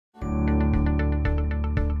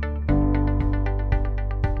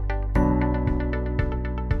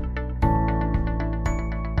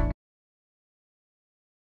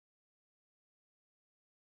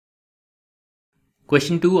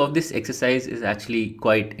Question 2 of this exercise is actually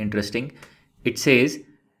quite interesting. It says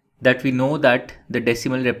that we know that the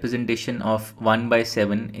decimal representation of 1 by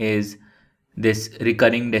 7 is this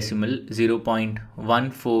recurring decimal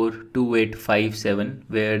 0.142857,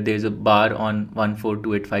 where there's a bar on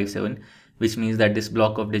 142857, which means that this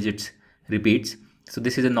block of digits repeats. So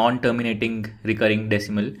this is a non-terminating recurring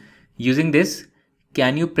decimal. Using this,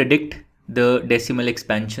 can you predict the decimal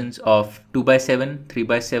expansions of 2 by 7, 3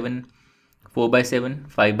 by 7, 4 by 7,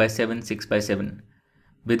 5 by 7, 6 by 7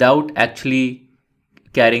 without actually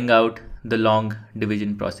carrying out the long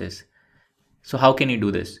division process? So how can you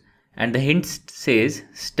do this? And the hint says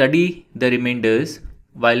study the remainders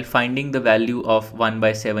while finding the value of 1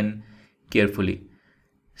 by 7 carefully.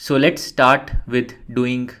 So let's start with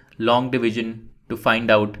doing long division to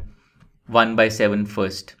find out 1 by 7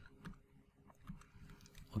 first.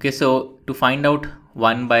 Okay, so to find out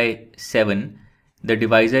 1 by 7, the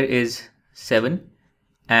divisor is 7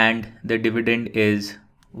 and the dividend is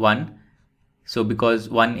 1. So because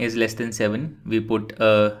 1 is less than 7, we put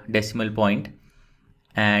a decimal point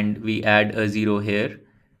and we add a 0 here.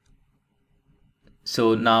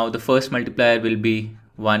 So now the first multiplier will be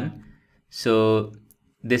 1. So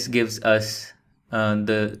this gives us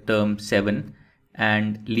the term 7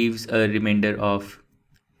 and leaves a remainder of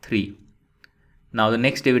 3. Now the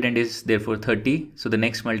next dividend is therefore 30. So the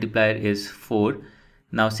next multiplier is 4.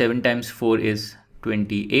 Now 7 times 4 is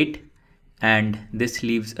 28 and this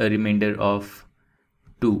leaves a remainder of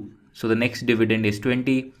 2. So the next dividend is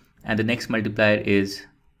 20 and the next multiplier is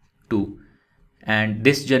 2. And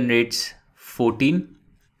this generates 14,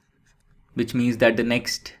 which means that the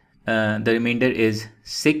next the remainder is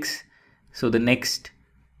 6. So the next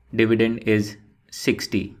dividend is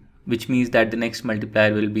 60, which means that the next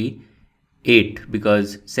multiplier will be 8,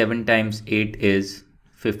 because 7 times 8 is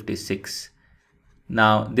 56.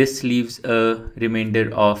 Now this leaves a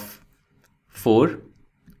remainder of 4.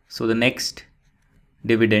 So the next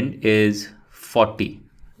dividend is 40.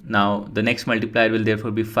 Now the next multiplier will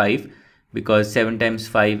therefore be 5, because 7 times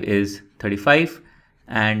 5 is 35.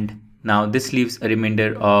 And now this leaves a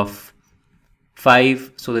remainder of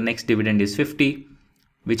 5. So the next dividend is 50,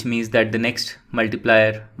 which means that the next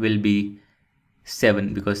multiplier will be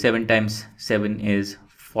 7, because 7 times 7 is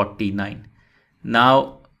 49.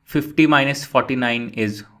 Now 50 minus 49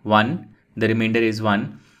 is 1. The remainder is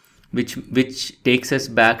 1, which takes us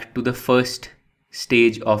back to the first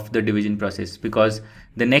stage of the division process, because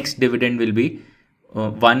the next dividend will be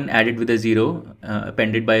 1 added with a 0,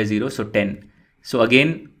 appended by a 0, so 10. So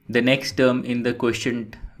again, the next term in the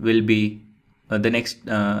quotient will be the next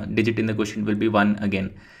digit in the quotient will be 1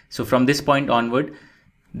 again. So from this point onward,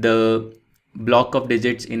 the block of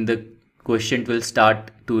digits in the quotient will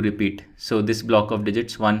start to repeat. So this block of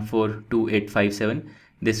digits 142857,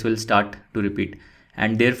 this will start to repeat,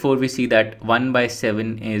 and therefore we see that 1 by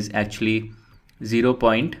 7 is actually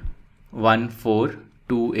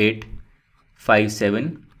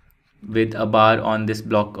 0.142857 with a bar on this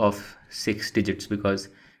block of 6 digits, because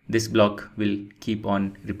this block will keep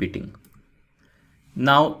on repeating.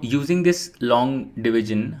 Now, using this long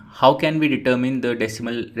division, how can we determine the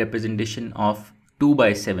decimal representation of 2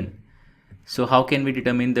 by 7? So how can we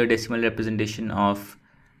determine the decimal representation of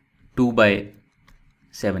 2 by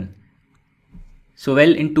 7? So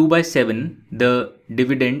well, in 2 by 7, the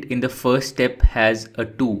dividend in the first step has a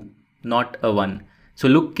 2, not a 1. So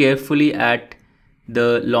look carefully at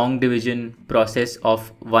the long division process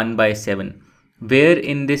of 1 by 7. Where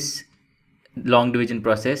in this long division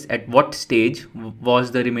process, at what stage was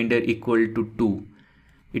the remainder equal to 2?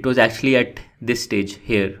 It was actually at this stage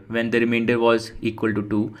here, when the remainder was equal to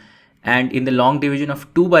 2. And in the long division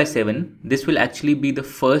of 2 by 7, this will actually be the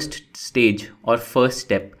first stage or first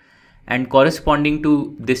step. And corresponding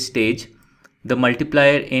to this stage, the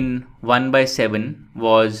multiplier in 1 by 7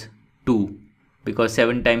 was 2, because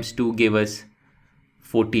 7 times 2 gave us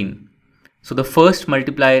 14. So the first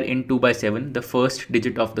multiplier in 2 by 7, the first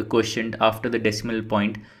digit of the quotient after the decimal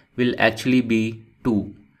point, will actually be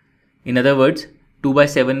 2. In other words, 2 by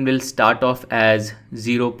 7 will start off as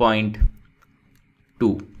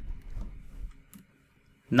 0.2.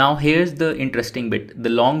 Now here's the interesting bit. The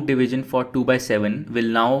long division for 2 by 7 will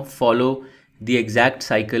now follow the exact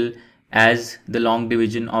cycle as the long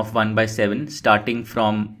division of 1 by 7, starting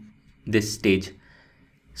from this stage.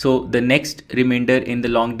 So the next remainder in the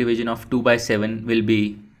long division of 2 by 7 will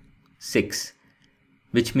be 6,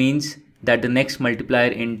 which means that the next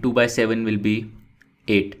multiplier in 2 by 7 will be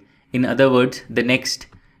 8. In other words, the next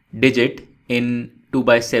digit in 2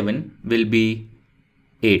 by 7 will be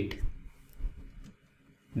 8.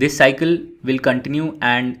 This cycle will continue,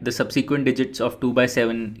 and the subsequent digits of 2 by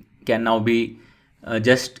 7 can now be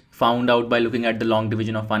just found out by looking at the long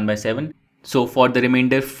division of 1 by 7. So for the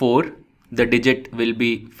remainder 4, the digit will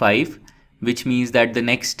be 5, which means that the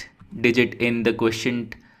next digit in the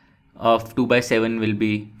quotient of 2 by 7 will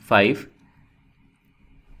be 5.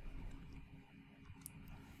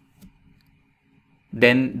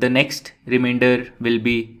 Then the next remainder will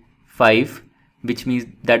be 5, which means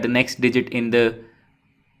that the next digit in the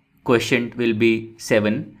quotient will be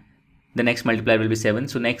 7. The next multiplier will be 7.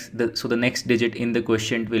 So the next digit in the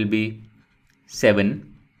quotient will be 7.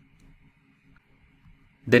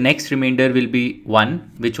 The next remainder will be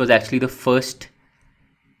 1, which was actually the first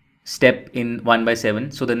step in 1 by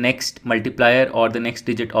 7. So the next multiplier or the next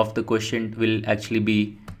digit of the quotient will actually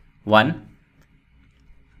be 1.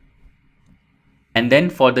 And then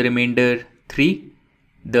for the remainder 3,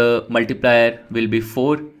 the multiplier will be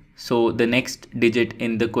 4. So the next digit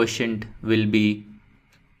in the quotient will be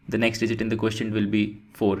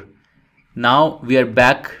 4. Now we are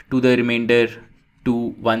back to the remainder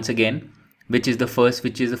 2 once again, which is the first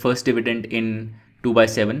dividend in 2 by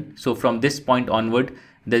 7. So from this point onward,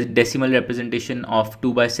 the decimal representation of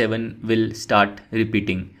 2 by 7 will start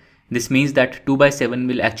repeating. This means that 2 by 7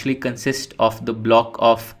 will actually consist of the block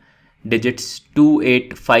of digits 2,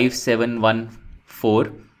 8, 5, 7, 1,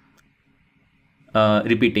 4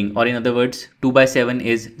 repeating, or in other words 2 by 7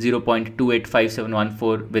 is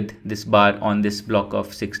 0.285714 with this bar on this block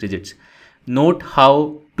of 6 digits. Note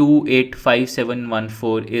how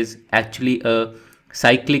 285714 is actually a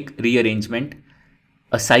cyclic rearrangement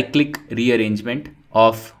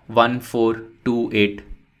of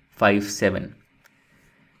 142857.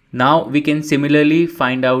 Now we can similarly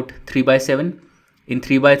find out 3 by 7. In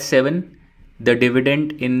 3 by 7, the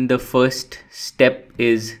dividend in the first step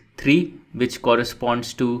is 3, which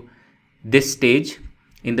corresponds to this stage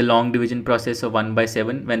in the long division process of 1 by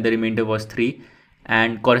 7 when the remainder was 3,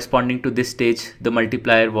 and corresponding to this stage the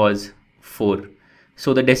multiplier was 4.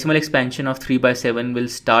 So the decimal expansion of 3 by 7 will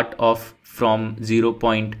start off from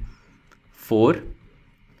 0.4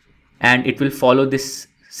 and it will follow this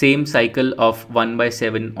same cycle of 1 by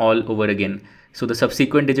 7 all over again. So the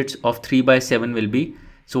subsequent digits of 3 by 7 will be,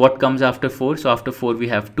 so what comes after 4? So after 4 we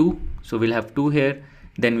have 2, so we'll have 2 here.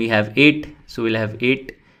 Then we have 8, so we'll have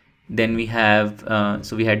 8. Then we have,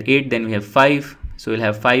 so we had 8, then we have 5, so we'll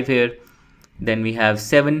have 5 here. Then we have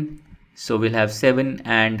 7, so we'll have 7,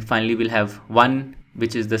 and finally we'll have 1,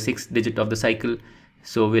 which is the 6th digit of the cycle,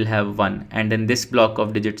 so we'll have 1, and then this block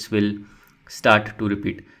of digits will start to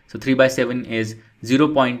repeat. So 3 by 7 is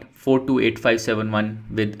 0.428571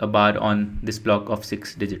 with a bar on this block of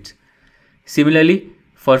 6 digits. Similarly,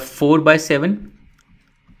 for 4 by 7,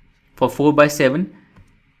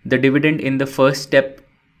 the dividend in the first step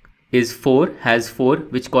is 4,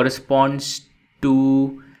 which corresponds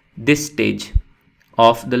to this stage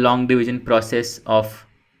of the long division process of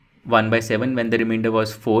 1 by 7 when the remainder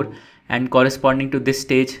was 4, and corresponding to this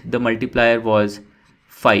stage the multiplier was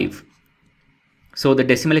 5. So the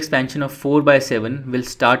decimal expansion of 4 by 7 will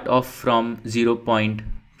start off from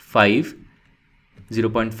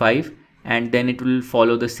 0.5, and then it will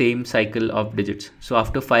follow the same cycle of digits. So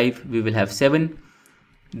after 5 we will have 7,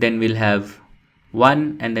 then we'll have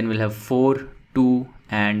 1, and then we'll have 4, 2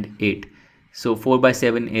 and 8. So 4 by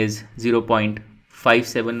 7 is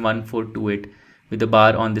 0.571428 with a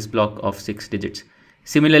bar on this block of 6 digits.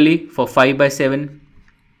 Similarly, for 5 by 7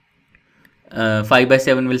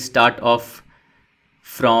 will start off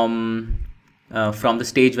from the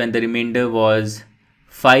stage when the remainder was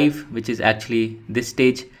 5, which is actually this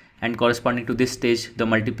stage, and corresponding to this stage the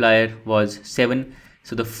multiplier was 7.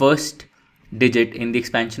 So the first digit in the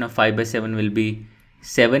expansion of 5 by 7 will be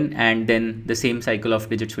 7, and then the same cycle of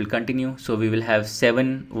digits will continue. So we will have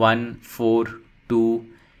 7, 1, 4, 2,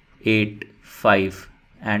 8, 5,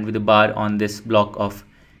 and with a bar on this block of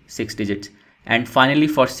 6 digits. And finally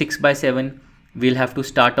for 6 by 7, we'll have to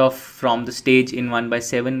start off from the stage in 1 by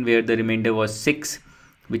 7 where the remainder was 6,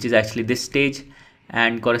 which is actually this stage,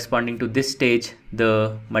 and corresponding to this stage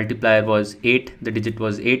the multiplier was 8, the digit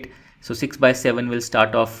was 8. So 6 by 7 will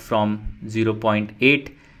start off from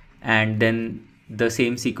 0.8, and then the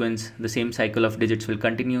same sequence, the same cycle of digits will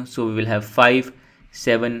continue. So we will have 5,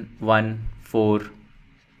 7, 1, 4,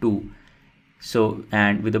 2. So,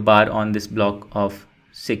 and with a bar on this block of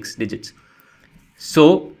 6 digits.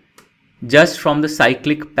 So just from the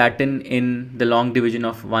cyclic pattern in the long division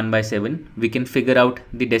of 1 by 7, we can figure out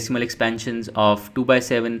the decimal expansions of 2 by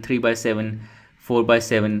 7, 3 by 7, 4 by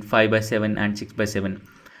 7, 5 by 7 and 6 by 7.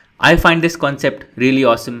 I find this concept really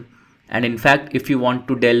awesome, and in fact if you want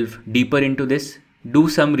to delve deeper into this, do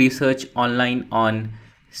some research online on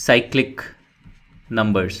cyclic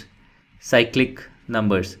numbers.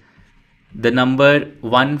 the number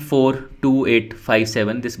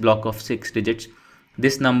 142857, this block of 6 digits,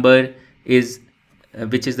 this number is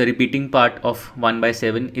which is the repeating part of 1 by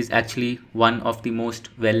 7, is actually one of the most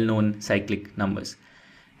well-known cyclic numbers.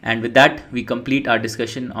 And with that, we complete our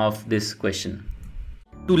discussion of this question.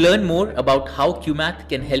 To learn more about how QMath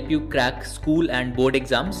can help you crack school and board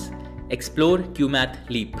exams, explore QMath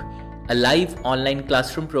Leap, a live online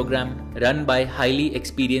classroom program run by highly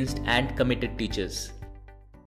experienced and committed teachers.